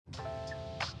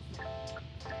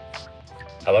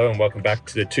Hello and welcome back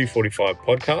to the 2:45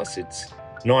 podcast. It's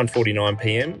 9:49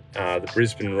 p.m. The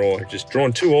Brisbane Roar have just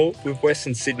drawn 2-2 with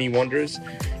Western Sydney Wanderers.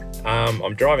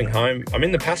 I'm driving home. I'm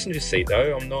in the passenger seat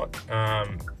though. I'm not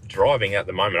driving at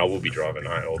the moment. I will be driving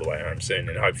all the way home soon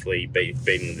and hopefully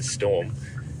beating the storm.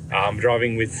 I'm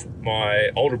driving with my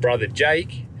older brother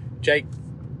Jake. Jake,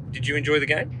 did you enjoy the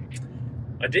game?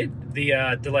 I did.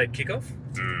 The delayed kickoff.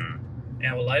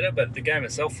 Hour later, but the game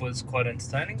itself was quite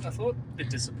entertaining, I thought. A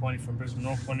bit disappointing from Brisbane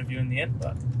Roar point of view in the end,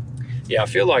 but... Yeah, I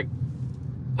feel like...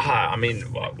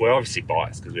 we're obviously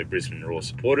biased because we're Brisbane Roar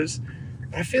supporters,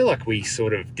 but I feel like we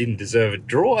sort of didn't deserve a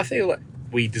draw. I feel like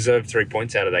we deserved 3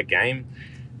 points out of that game.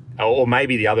 Or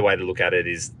maybe the other way to look at it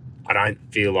is I don't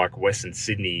feel like Western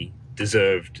Sydney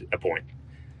deserved a point.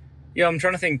 Yeah, I'm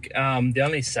trying to think. The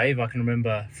only save I can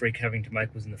remember Freak having to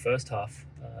make was in the first half.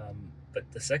 But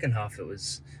the second half,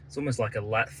 it's almost like a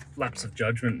lapse of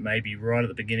judgment, maybe right at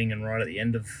the beginning and right at the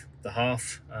end of the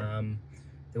half.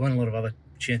 There weren't a lot of other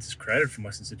chances created from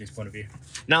Western Sydney's point of view.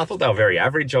 No, I thought they were very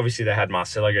average. Obviously, they had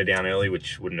Marcelo go down early,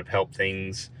 which wouldn't have helped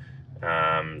things.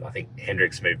 I think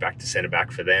Hendricks moved back to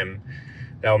centre-back for them.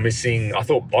 They were missing, I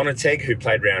thought Bonateg, who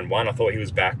played round one, I thought he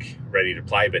was back ready to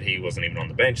play, but he wasn't even on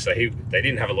the bench, so they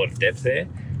didn't have a lot of depth there.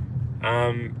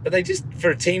 But they just, for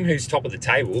a team who's top of the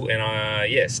table,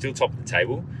 and still top of the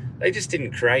table, they just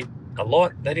didn't create a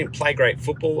lot. They didn't play great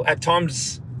football. At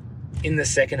times in the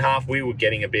second half, we were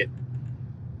getting a bit,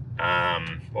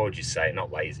 what would you say,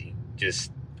 not lazy,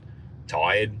 just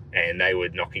tired, and they were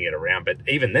knocking it around. But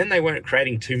even then, they weren't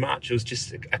creating too much. It was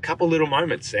just a couple little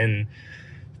moments, and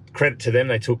credit to them,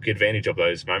 they took advantage of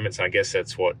those moments. I guess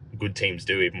that's what good teams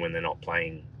do, even when they're not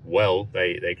playing well.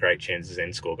 They create chances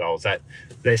and score goals.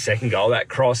 Their second goal, that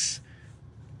cross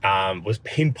was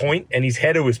pinpoint, and his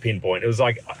header was pinpoint. It was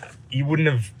like you wouldn't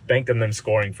have banked on them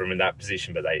scoring from in that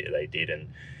position, but they did.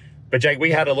 But Jake,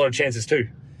 we had a lot of chances too.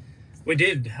 We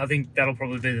did. I think that'll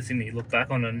probably be the thing that you look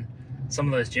back on, and some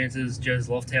of those chances, Joe's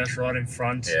Lofthouse right in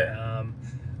front. Yeah.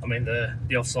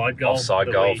 The offside goal.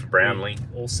 Offside goal for Brownlee.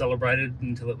 We all celebrated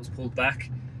until it was pulled back.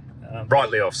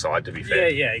 Rightly offside, to be fair.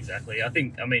 Yeah, exactly. I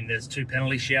think, there's two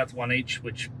penalty shouts, one each,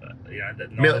 which,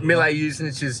 Mile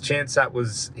Jusnic's chance, that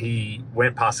was, he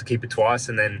went past the keeper twice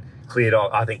and then cleared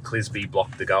off. I think Clisby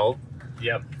blocked the goal.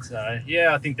 Yep. So,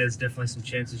 yeah, I think there's definitely some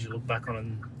chances you look back on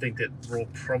and think that Raw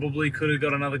probably could have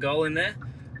got another goal in there.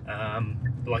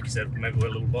 But like you said, maybe we're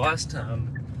a little biased.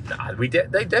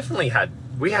 They definitely had.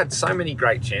 We had so many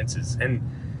great chances. And,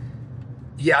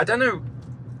 yeah, I don't know,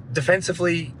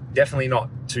 defensively, definitely not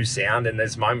too sound. And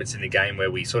there's moments in the game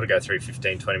where we sort of go through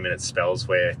 15, 20-minute spells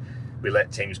where we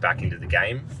let teams back into the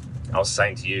game. I was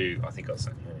saying to you, I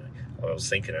was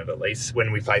thinking it at least,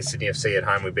 when we played Sydney FC at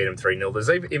home, we beat them 3-0. There's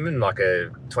even like a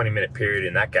 20-minute period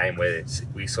in that game where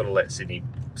we sort of let Sydney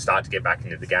start to get back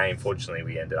into the game. Fortunately,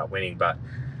 we ended up winning, but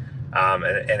and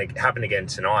it happened again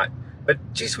tonight.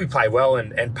 But just we play well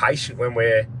and patient when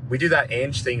we do that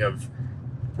Ange thing of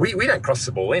we don't cross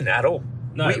the ball in at all.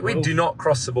 No, we do not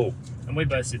cross the ball. And we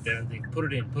both sit there and think,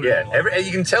 put it in.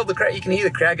 You can tell the crowd, you can hear the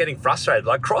crowd getting frustrated,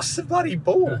 like, cross the bloody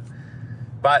ball.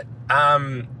 But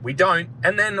we don't.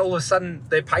 And then all of a sudden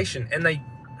they're patient and they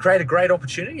create a great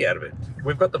opportunity out of it.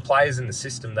 We've got the players in the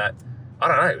system that, I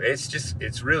don't know,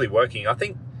 it's really working. I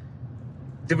think,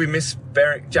 did we miss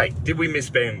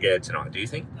Berenguer tonight, do you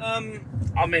think?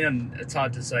 It's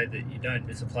hard to say that you don't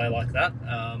miss a player like that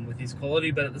with his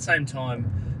quality, but at the same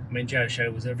time, Joe Shea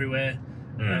was everywhere.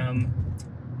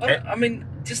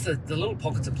 Just the little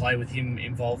pockets of play with him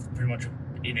involved pretty much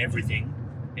in everything.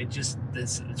 It's just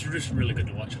really good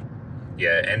to watch it.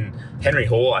 Yeah, and Henry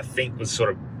Hall, I think, was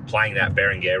sort of playing that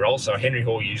Berenguer role. So Henry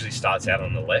Hall usually starts out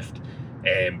on the left,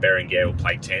 and Berenguer will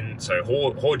play 10. So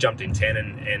Hall jumped in 10,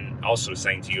 and I was sort of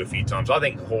saying to you a few times, I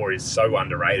think Hall is so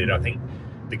underrated. I think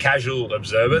the casual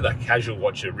observer, the casual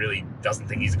watcher really doesn't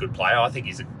think he's a good player. I think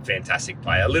he's a fantastic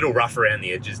player. A little rough around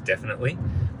the edges, definitely.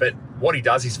 But what he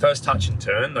does, his first touch and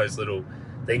turn, those little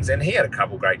things, and he had a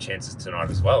couple great chances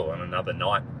tonight as well on another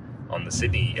night, on the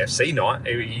Sydney FC night.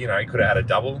 He could have had a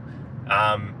double.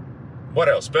 What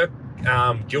else?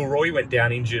 Gilroy went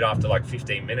down injured after like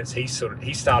 15 minutes. He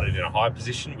started in a high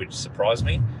position, which surprised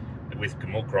me, with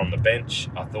Kamulka on the bench.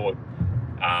 I thought,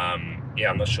 I'm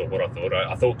not sure what I thought.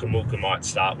 I thought Kamulka might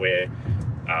start where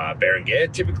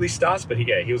Berenguer typically starts, but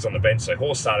he was on the bench. So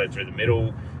Hall started through the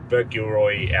middle, Bert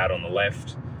Gilroy out on the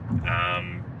left,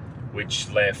 which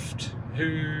left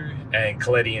and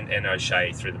Coletti and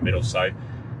O'Shea through the middle. So,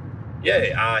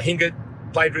 Hingert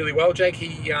played really well, Jake.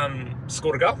 He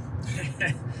scored a goal.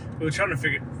 We were trying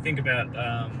to think about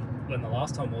when the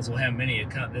last time was or how many.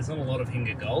 There's not a lot of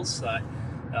Hingert goals, so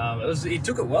He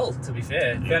took it well, to be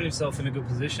fair. Found himself in a good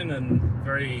position and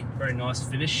very, very nice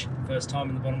finish. First time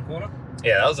in the bottom corner.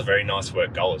 Yeah, that was a very nice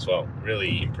work goal as well.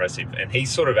 Really impressive. And he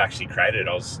sort of actually created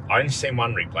it. I only seen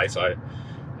one replay, so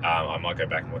I might go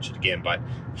back and watch it again. But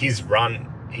his run,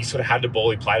 he sort of had the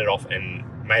ball, he played it off and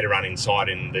made a run inside,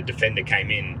 and the defender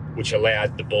came in, which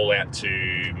allowed the ball out to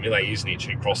Mile Jusnic,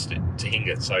 who crossed it to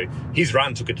Hingett. So his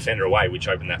run took a defender away, which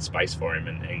opened that space for him,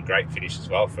 and great finish as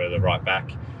well for the right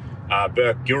back.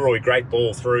 Burke Gilroy, great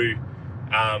ball through,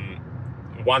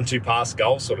 1-2 pass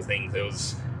goal sort of thing. There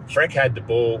was Freak had the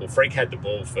ball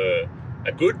for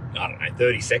a good,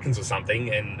 30 seconds or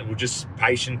something, and we're just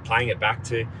patient playing it back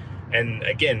to. And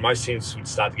again, most teams would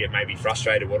start to get maybe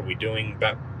frustrated. What are we doing?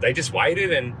 But they just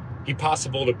waited, and he passed the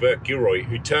ball to Burke Gilroy,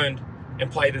 who turned and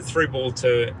played a through ball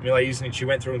to Mile Jusnic, who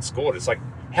went through and scored. It's like,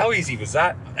 how easy was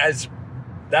that?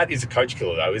 That is a coach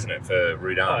killer, though, isn't it, for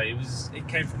Rudan? Oh, it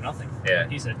came from nothing. Yeah.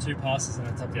 He said 2 passes and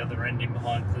it's up the other end in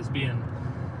behind Clisby.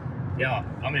 And yeah,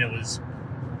 I mean, it was,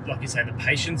 like you say, the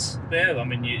patience there. I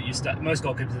mean, you start, most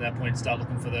goalkeepers at that point start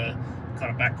looking for the kind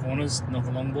of back corners, not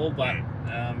the long ball, but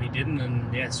he didn't.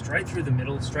 And yeah, straight through the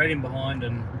middle, straight in behind,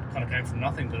 and kind of came from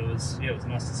nothing. But it was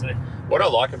nice to see. What I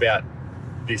like about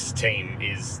this team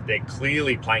is they're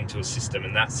clearly playing to a system,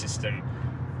 and that system,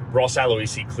 Ross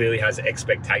Aloisi clearly has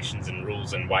expectations and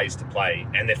rules and ways to play,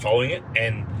 and they're following it.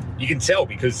 And you can tell,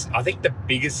 because I think the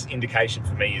biggest indication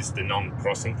for me is the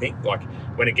non-crossing thing. Like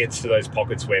when it gets to those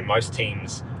pockets where most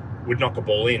teams would knock a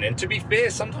ball in, and to be fair,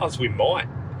 sometimes we might,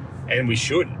 and we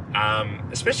should,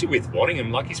 especially with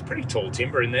Waddingham. Like, he's pretty tall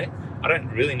timber in there. I don't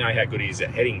really know how good he is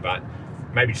at heading, but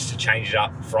maybe just to change it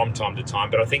up from time to time.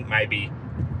 But I think maybe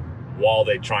while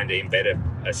they're trying to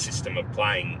embed a system of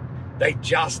playing, they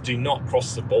just do not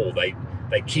cross the ball. They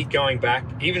keep going back,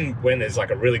 even when there's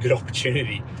like a really good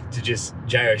opportunity to just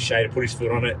Jay O'Shea to put his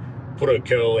foot on it, put a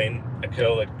curl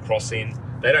cross in.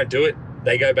 They don't do it.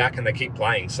 They go back and they keep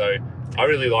playing. So I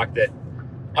really like that.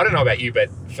 I don't know about you, but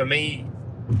for me,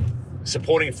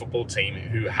 supporting a football team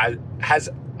who has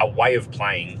a way of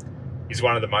playing is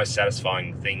one of the most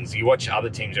satisfying things. You watch other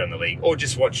teams around the league, or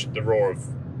just watch the roar of,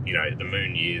 the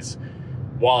Moon years.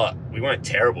 While we weren't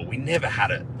terrible, we never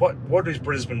had it. What is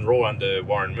Brisbane Roar under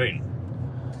Warren Moon?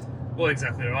 Well,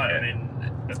 exactly right. Yeah. I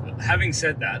mean, having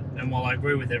said that, and while I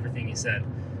agree with everything you said,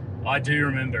 I do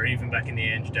remember even back in the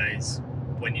Ange days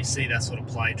when you see that sort of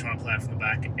play, trying to play it from the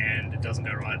back, and it doesn't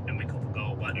go right, and we cop a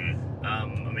goal. But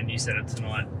I mean, you said it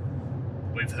tonight.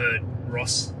 We've heard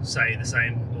Ross say the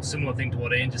same or similar thing to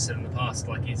what Ian just said in the past.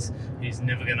 Like he's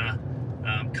never gonna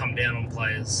come down on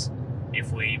players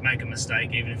if we make a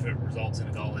mistake, even if it results in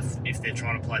a goal, if they're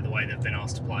trying to play the way they've been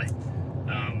asked to play.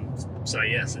 So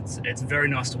yes, it's very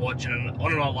nice to watch. And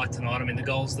on a night like tonight, I mean, the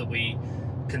goals that we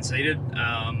conceded,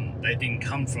 they didn't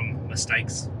come from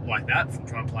mistakes like that, from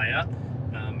trying to play out.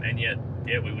 And yet,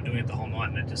 we were doing it the whole night,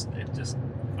 and it just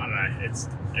I don't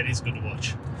know, it is good to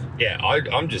watch. Yeah,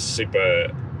 I'm just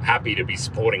super happy to be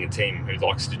supporting a team who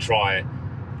likes to try,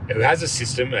 who has a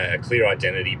system, a clear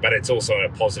identity, but it's also a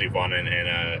positive one and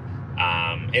a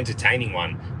entertaining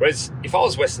one. Whereas if I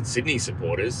was Western Sydney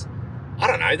supporters, I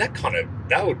don't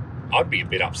know, I'd be a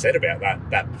bit upset about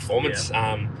that performance.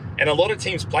 Yeah. And a lot of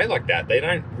teams play like that.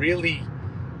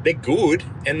 They're good,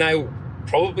 and they'll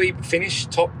probably finish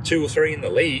top 2 or 3 in the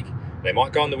league. They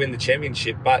might go on to win the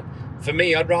championship, but for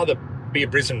me, I'd rather be a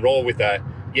Brisbane Roar with our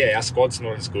squad's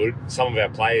not as good. Some of our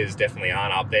players definitely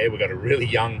aren't up there. We've got a really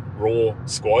young, raw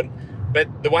squad.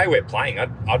 But the way we're playing,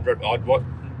 I'd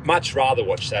much rather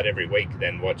watch that every week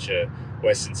than watch a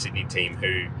Western Sydney team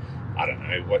who, I don't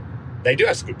know, they do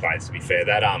have some good players, to be fair.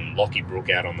 That Lockie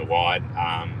Brook out on the wide,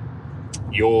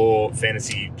 your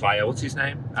fantasy player, what's his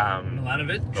name?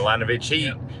 Milanovic.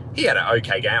 He had an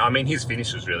okay game. I mean, his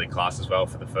finish was really class as well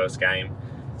for the first game.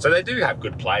 So they do have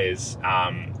good players,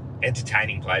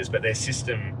 entertaining players, but their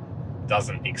system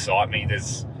doesn't excite me.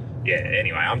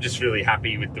 Anyway, I'm just really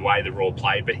happy with the way the Raw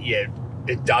played. But yeah,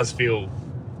 it does feel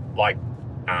like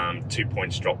 2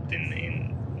 points dropped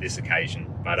in this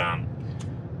occasion. But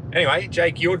anyway,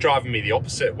 Jake, you're driving me the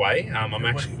opposite way.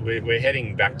 We're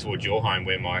heading back towards your home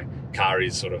where my car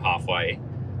is sort of halfway.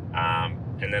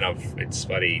 And then it's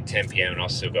bloody 10 p.m. and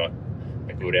I've still got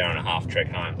a good hour and a half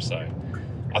trek home. So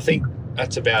I think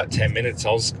that's about 10 minutes.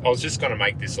 I was just going to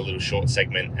make this a little short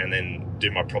segment and then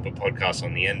do my proper podcast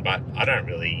on the end, but I don't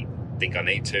really think I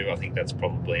need to. I think that's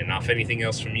probably enough. Anything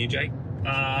else from you, Jake?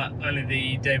 Only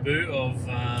the debut of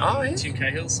Tim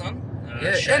Cahill's son.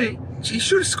 And he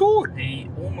should have scored. He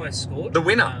almost scored. The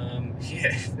winner.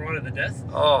 Right at the death.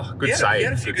 Oh, good save. He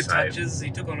had a few good touches. He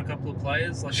took on a couple of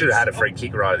players. Should have had a free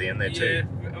kick right at the end there too.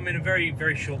 Yeah, I mean, a very,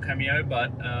 very short cameo,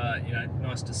 but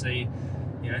nice to see.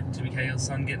 Jimmy Cahill's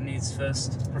son getting his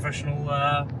first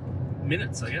professional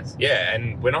minutes, I guess. Yeah,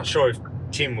 and we're not sure if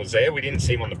Tim was there. We didn't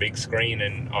see him on the big screen,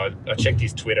 and I checked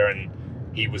his Twitter, and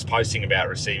he was posting about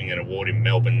receiving an award in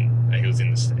Melbourne. He was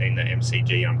in the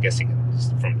MCG, I'm guessing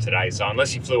it's from today. So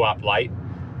unless he flew up late,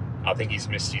 I think he's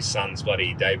missed his son's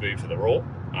bloody debut for the Raw,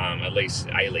 at least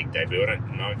A-League debut. I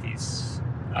don't know if he's...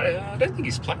 I don't think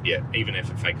he's played yet, even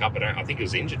FFA Cup. I think he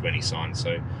was injured when he signed.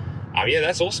 So, yeah,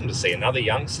 that's awesome to see. Another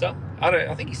youngster.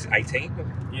 I think he's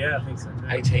 18. Yeah, I think so too.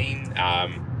 18.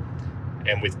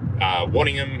 And with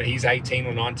Waddingham, he's 18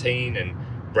 or 19. And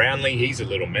Brownlee, he's a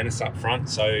little menace up front.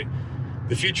 So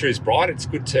the future is bright. It's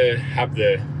good to have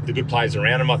the good players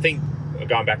around him. I think,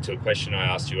 going back to a question I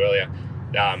asked you earlier,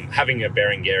 having a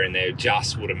Berenguer in there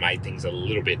just would have made things a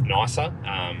little bit nicer.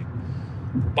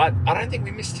 But I don't think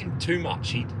we missed him too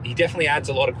much. He definitely adds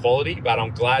a lot of quality, but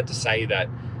I'm glad to say that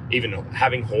even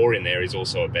having Hoare in there is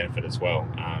also a benefit as well.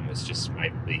 It's just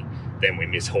maybe then we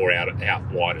miss Hoare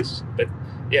out widers. But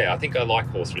yeah, I think I like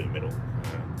Hoare through the middle.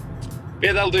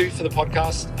 Yeah, that'll do for the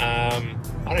podcast. I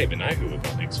don't even know who we've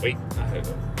got next week. I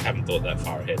haven't thought that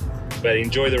far ahead. But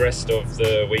enjoy the rest of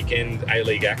the weekend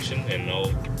A-League action, and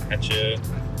I'll catch you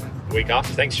the week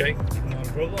after. Thanks, Jake. No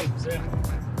problem. See ya.